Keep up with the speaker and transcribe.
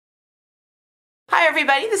Hi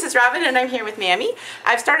everybody, this is Robin and I'm here with Mammy.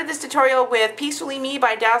 I've started this tutorial with Peacefully Me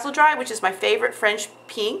by Dazzle Dry, which is my favorite French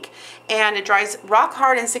pink, and it dries rock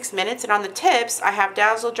hard in 6 minutes. And on the tips I have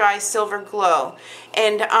Dazzle Dry Silver Glow.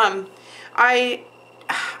 And I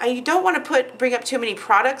don't want to bring up too many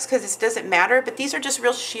products because this doesn't matter, but these are just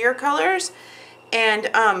real sheer colors. And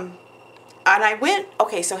I went,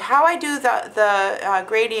 okay, so how I do the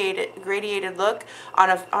gradiated look on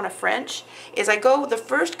a French is I go the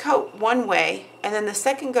first coat one way, and then the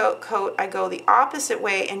second coat I go the opposite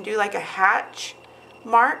way and do like a hatch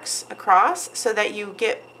marks across so that you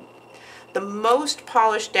get the most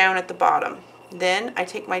polish down at the bottom. Then I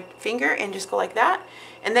take my finger and just go like that,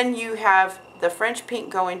 and then you have the French pink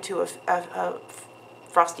go into a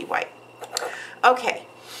frosty white. Okay,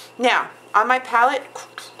 now on my palette,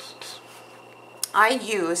 I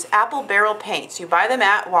use apple barrel paints. You buy them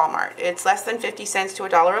at Walmart. It's less than 50 cents to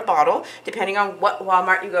 $1 a bottle, depending on what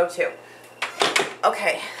Walmart you go to.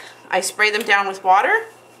 Okay, I spray them down with water.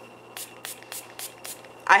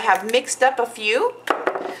 I have mixed up a few.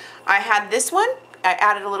 I had this one. I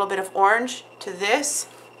added a little bit of orange to this.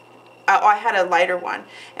 I had a lighter one,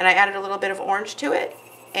 and I added a little bit of orange to it,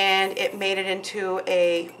 and it made it into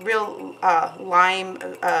a real lime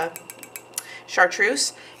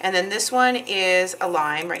chartreuse. And then this one is a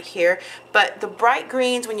lime right here, but the bright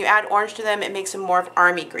greens, when you add orange to them, it makes them more of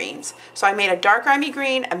army greens. So I made a dark army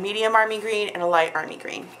green, a medium army green, and a light army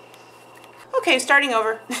green. Okay, starting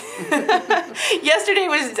over. Yesterday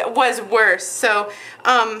was worse, so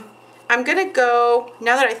I'm gonna go,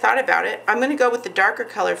 now that I thought about it, I'm gonna go with the darker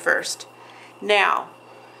color first. Now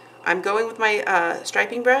I'm going with my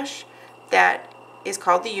striping brush that is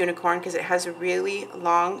called the Unicorn because it has really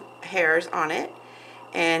long hairs on it,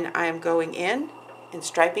 and I am going in and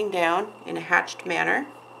striping down in a hatched manner.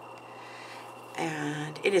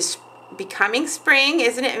 And it is becoming spring,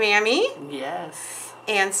 isn't it, Mammy? Yes.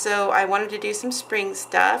 And so I wanted to do some spring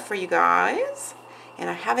stuff for you guys, and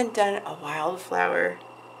I haven't done a wildflower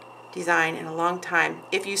design in a long time.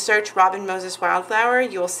 If you search Robin Moses wildflower,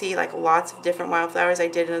 you'll see like lots of different wildflowers I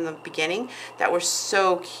did in the beginning that were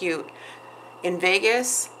so cute. In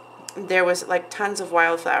Vegas, there was like tons of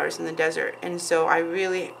wildflowers in the desert, and so I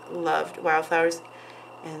really loved wildflowers.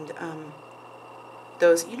 And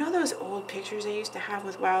those, you know, those old pictures I used to have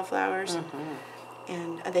with wildflowers,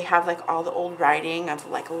 and they have like all the old writing of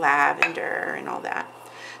like lavender and all that.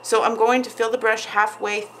 So I'm going to fill the brush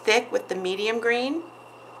halfway thick with the medium green,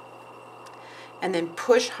 and then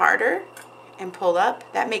push harder and pull up.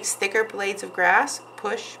 That makes thicker blades of grass.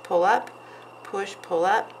 Push, pull up, push, pull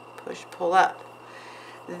up, push, pull up.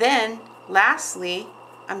 Then lastly,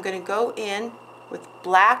 I'm going to go in with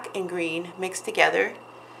black and green mixed together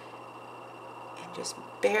and just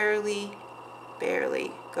barely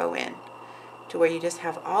go in to where you just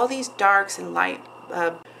have all these darks and light.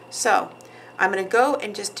 So I'm going to go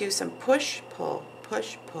and just do some push, pull,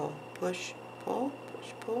 push, pull, push, pull,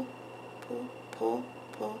 push, pull, pull, pull,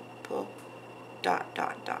 pull, pull, dot,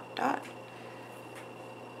 dot, dot, dot.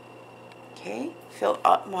 Okay, fill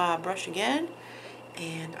up my brush again,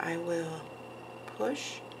 and I will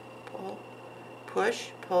push, pull, push,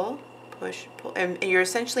 pull, push, pull, and you're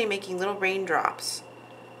essentially making little raindrops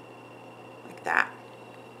like that.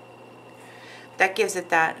 That gives it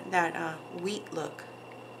that wheat look.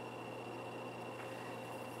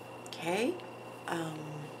 Okay, let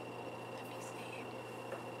me see.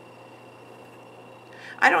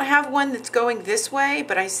 I don't have one that's going this way,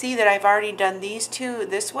 but I see that I've already done these two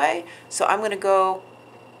this way, so I'm going to go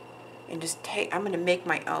and just I'm going to make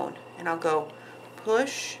my own, and I'll go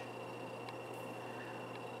push,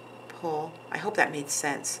 pull. I hope that made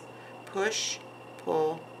sense. Push,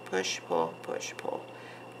 pull, push, pull, push, pull,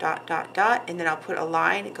 dot, dot, dot, and then I'll put a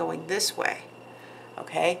line going this way.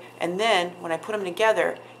 Okay, and then when I put them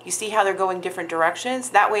together, you see how they're going different directions?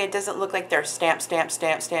 That way it doesn't look like they're stamp, stamp,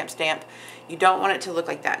 stamp, stamp, stamp. You don't want it to look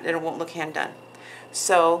like that. Then it won't look hand done.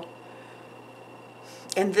 So,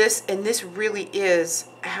 and this really is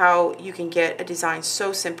how you can get a design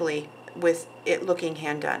so simply with it looking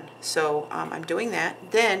hand done. So I'm doing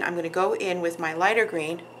that. Then I'm going to go in with my lighter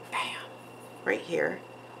green, bam, right here,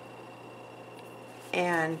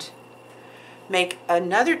 and make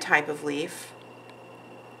another type of leaf.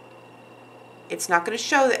 It's not going to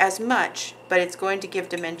show as much, but it's going to give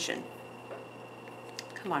dimension.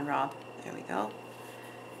 Come on, Rob. There we go.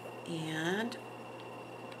 And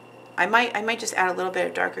I might just add a little bit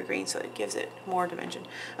of darker green so it gives it more dimension.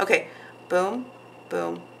 Okay, boom,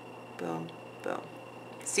 boom, boom, boom.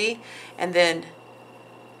 See? And then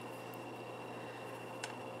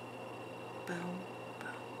boom,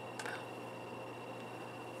 boom, boom.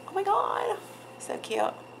 Oh my God, so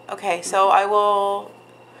cute. Okay, so I will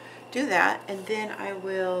do that, and then I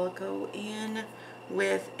will go in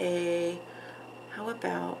with a, how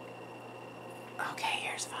about, okay,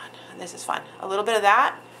 here's fun. This is fun. A little bit of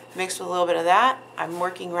that mixed with a little bit of that. I'm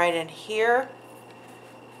working right in here,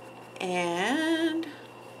 and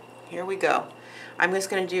here we go. I'm just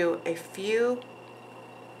going to do a few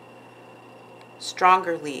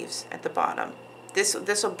stronger leaves at the bottom. This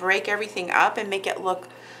will break everything up and make it look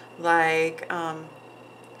like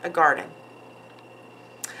a garden.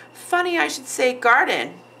 Funny I should say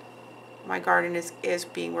garden. My garden is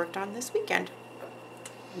being worked on this weekend.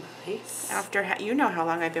 Nice. After, you know how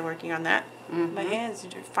long I've been working on that. My hands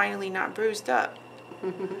are finally not bruised up.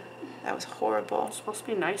 That was horrible. It's supposed to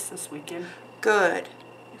be nice this weekend. Good.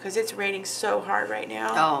 Because it's raining so hard right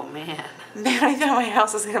now. Oh, man. Man, I thought my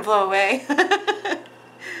house was going to blow away.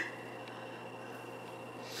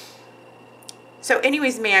 So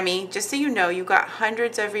anyways, Mammy, just so you know, you got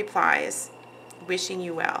hundreds of replies wishing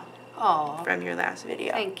you well from your last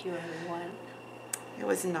video. Thank you, everyone. It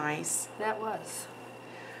was nice. That was.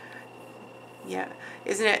 Yeah.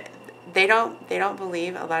 Isn't it? They don't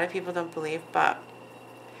believe, a lot of people don't believe, but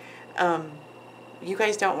you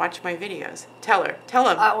guys don't watch my videos. Tell them.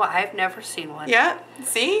 Oh, I've never seen one. Yeah?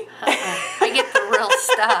 See? I get the real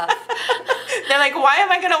stuff. They're like, why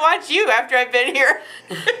am I going to watch you after I've been here?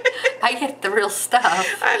 I get the real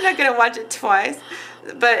stuff. I'm not going to watch it twice.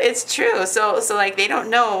 But it's true. So like, they don't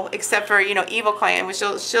know, except for, you know, Evil Client, which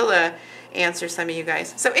she'll answer some of you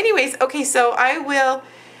guys. So anyways, okay, so I will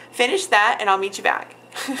finish that and I'll meet you back.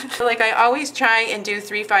 Like, I always try and do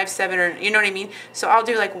 3, 5, 7, or, you know what I mean? So I'll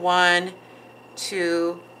do like 1,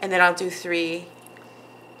 2, and then I'll do 3,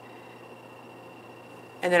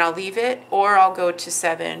 and then I'll leave it, or I'll go to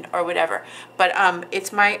 7 or whatever. But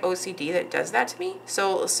it's my OCD that does that to me.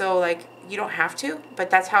 So like, you don't have to, but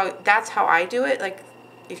that's how I do it. Like,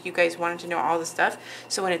 if you guys wanted to know all the stuff.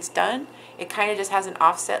 So when it's done, it kind of just has an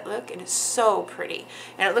offset look, and it's so pretty.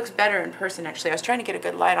 And it looks better in person, actually. I was trying to get a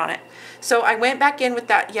good light on it. So I went back in with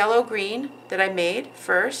that yellow green that I made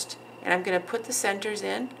first, and I'm going to put the centers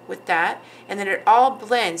in with that, and then it all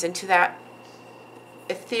blends into that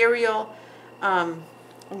ethereal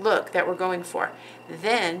look that we're going for.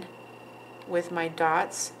 Then with my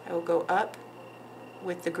dots, I will go up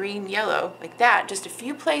with the green yellow like that, just a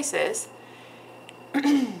few places.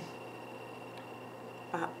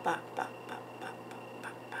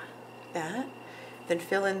 That. Then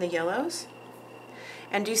fill in the yellows.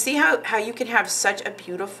 And do you see how you can have such a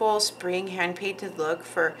beautiful spring hand-painted look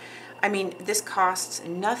for, I mean, this costs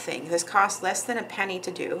nothing. This costs less than a penny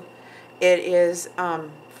to do. It is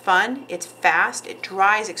fun, it's fast, it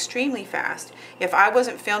dries extremely fast. If I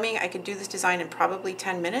wasn't filming, I could do this design in probably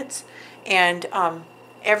 10 minutes. And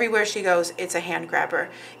everywhere she goes, it's a hand grabber.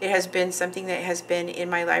 It has been something that has been in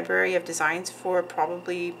my library of designs for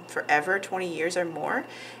probably forever, 20 years or more.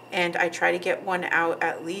 And I try to get one out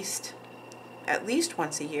at least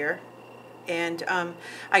once a year. And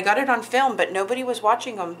I got it on film, but nobody was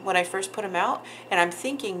watching them when I first put them out. And I'm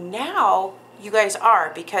thinking now you guys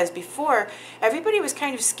are, because before everybody was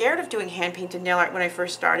kind of scared of doing hand painted nail art when I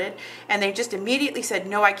first started, and they just immediately said,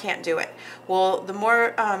 no, I can't do it. Well, the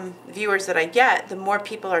more viewers that I get, the more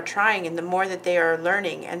people are trying and the more that they are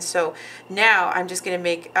learning. And so now I'm just going to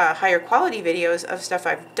make higher quality videos of stuff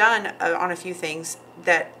I've done on a few things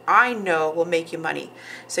that I know will make you money.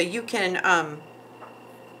 So you can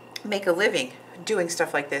make a living doing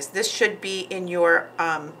stuff like this. This should be in your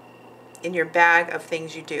bag of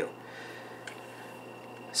things you do.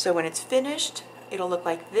 So when it's finished, it'll look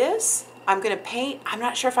like this. I'm going to paint. I'm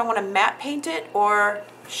not sure if I want to matte paint it or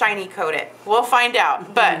shiny coat it. We'll find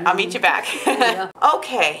out, but I'll meet you back. Yeah.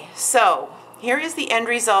 Okay, so here is the end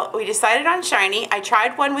result. We decided on shiny. I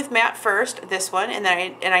tried one with matte first, this one, and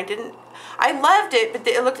then I didn't. I loved it, but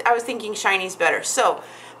it looked. I was thinking shiny's better. So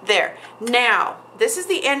there. Now, this is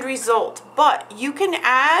the end result, but you can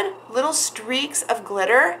add little streaks of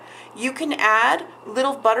glitter. You can add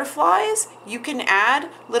little butterflies. You can add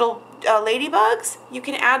little ladybugs. You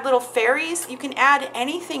can add little fairies. You can add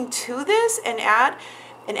anything to this and add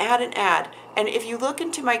and add and add. And if you look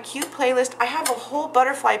into my cute playlist, I have a whole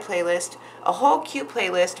butterfly playlist, a whole cute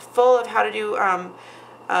playlist full of how to do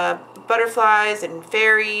butterflies and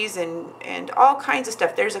fairies and all kinds of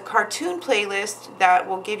stuff. There's a cartoon playlist that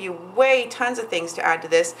will give you tons of things to add to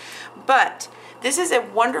this, but this is a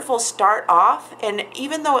wonderful start off, and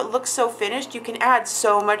even though it looks so finished, you can add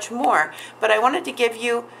so much more. But I wanted to give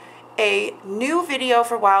you a new video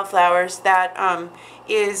for wildflowers that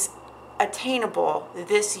is attainable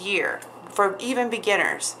this year for even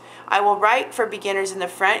beginners. I will write for beginners in the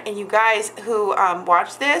front, and you guys who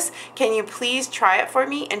watch this, can you please try it for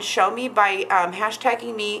me and show me by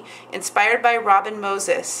hashtagging me Inspired by Robin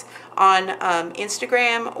Moses on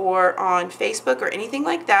Instagram or on Facebook or anything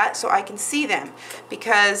like that, so I can see them,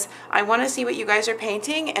 because I want to see what you guys are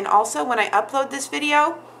painting. And also, when I upload this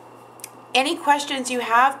video, any questions you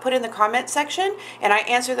have, put in the comment section, and I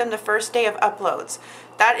answer them the first day of uploads.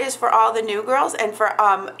 That is for all the new girls, and for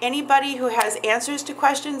anybody who has answers to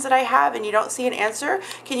questions that I have and you don't see an answer,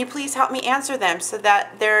 can you please help me answer them, so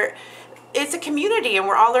that it's a community and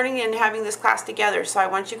we're all learning and having this class together. So I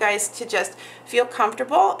want you guys to just feel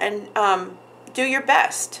comfortable and do your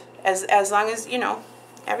best. As long as, you know,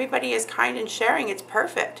 everybody is kind and sharing, it's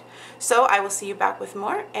perfect. So I will see you back with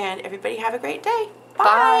more, and everybody have a great day. Bye.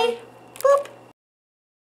 Bye. Boop.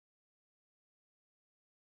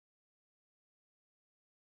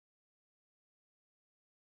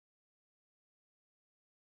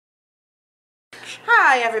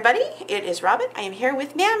 Hi everybody, it is Robin. I am here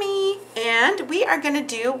with Mammy, and we are going to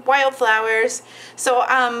do wildflowers. So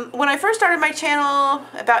when I first started my channel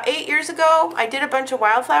about 8 years ago, I did a bunch of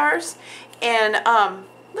wildflowers, and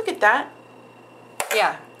look at that.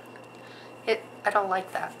 Yeah. I don't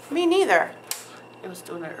like that. Me neither. I was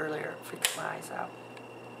doing it earlier. It freaked my eyes out.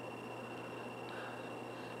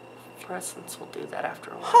 Fluorescence will do that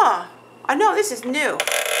after a while. Huh. I know, this is new.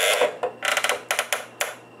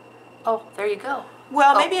 Oh, there you go.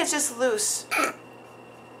 Well, maybe it's just loose. I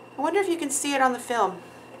wonder if you can see it on the film.